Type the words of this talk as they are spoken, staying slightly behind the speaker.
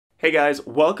Hey guys,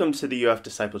 welcome to the UF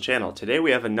Disciple channel. Today we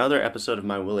have another episode of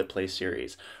my Will It Play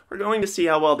series. We're going to see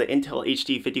how well the Intel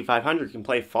HD 5500 can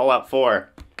play Fallout 4.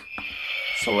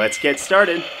 So let's get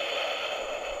started.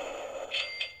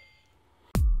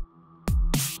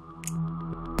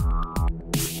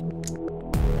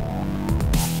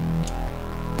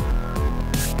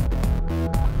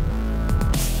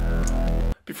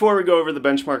 Before we go over the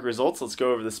benchmark results, let's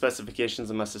go over the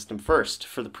specifications of my system first.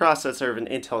 For the processor of an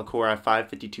Intel Core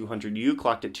i5-5200U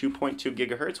clocked at 2.2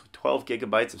 GHz with 12 GB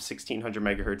of 1600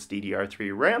 MHz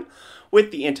DDR3 RAM with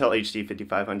the Intel HD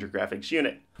 5500 graphics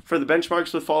unit. For the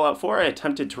benchmarks with Fallout 4, I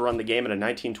attempted to run the game at a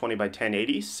 1920 by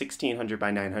 1080, 1600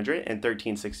 by 900, and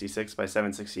 1366 by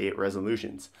 768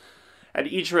 resolutions. At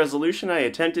each resolution, I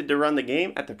attempted to run the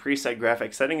game at the preset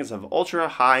graphics settings of ultra,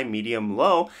 high, medium,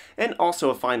 low, and also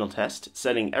a final test,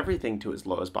 setting everything to as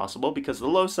low as possible because the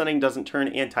low setting doesn't turn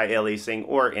anti-aliasing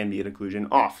or ambient occlusion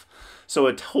off. So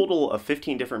a total of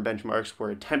 15 different benchmarks were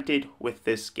attempted with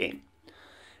this game.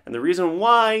 And the reason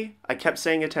why I kept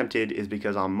saying attempted is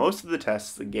because on most of the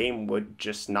tests, the game would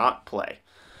just not play.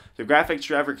 The graphics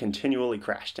driver continually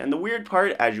crashed, and the weird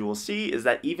part, as you will see, is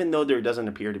that even though there doesn't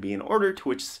appear to be an order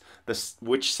to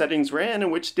which settings ran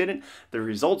and which didn't, the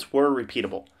results were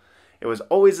repeatable. It was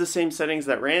always the same settings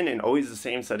that ran and always the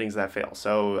same settings that fail,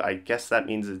 so I guess that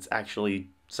means it's actually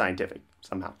scientific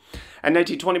somehow. At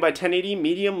 1920 by 1080,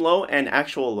 medium, low, and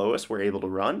actual lowest were able to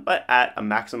run, but at a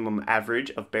maximum average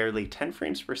of barely 10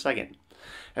 frames per second.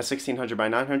 At 1600 by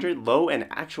 900, low and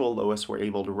actual lowest were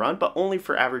able to run, but only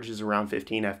for averages around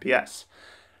 15 FPS.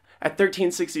 At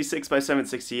 1366 by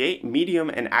 768,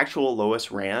 medium and actual lowest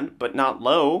ran, but not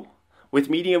low, with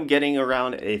medium getting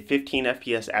around a 15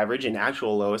 FPS average and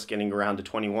actual lowest getting around a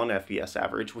 21 FPS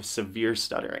average with severe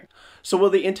stuttering. So will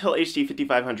the Intel HD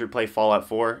 5500 play Fallout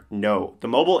 4? No. The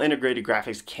mobile integrated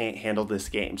graphics can't handle this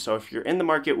game, so if you're in the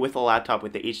market with a laptop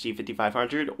with the HD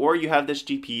 5500 or you have this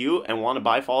GPU and want to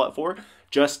buy Fallout 4,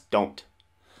 just don't.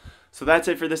 So that's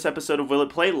it for this episode of Will It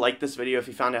Play. Like this video if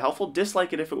you found it helpful,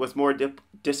 dislike it if it was more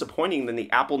disappointing than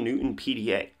the Apple Newton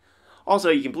PDA. Also,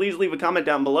 you can please leave a comment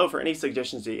down below for any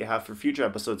suggestions that you have for future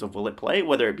episodes of Will It Play,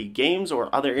 whether it be games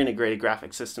or other integrated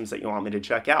graphic systems that you want me to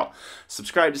check out.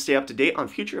 Subscribe to stay up to date on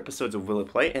future episodes of Will It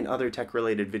Play and other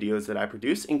tech-related videos that I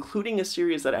produce, including a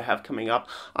series that I have coming up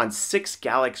on 6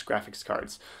 Galax graphics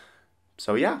cards.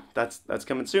 So yeah, that's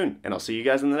coming soon, and I'll see you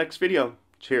guys in the next video.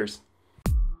 Cheers.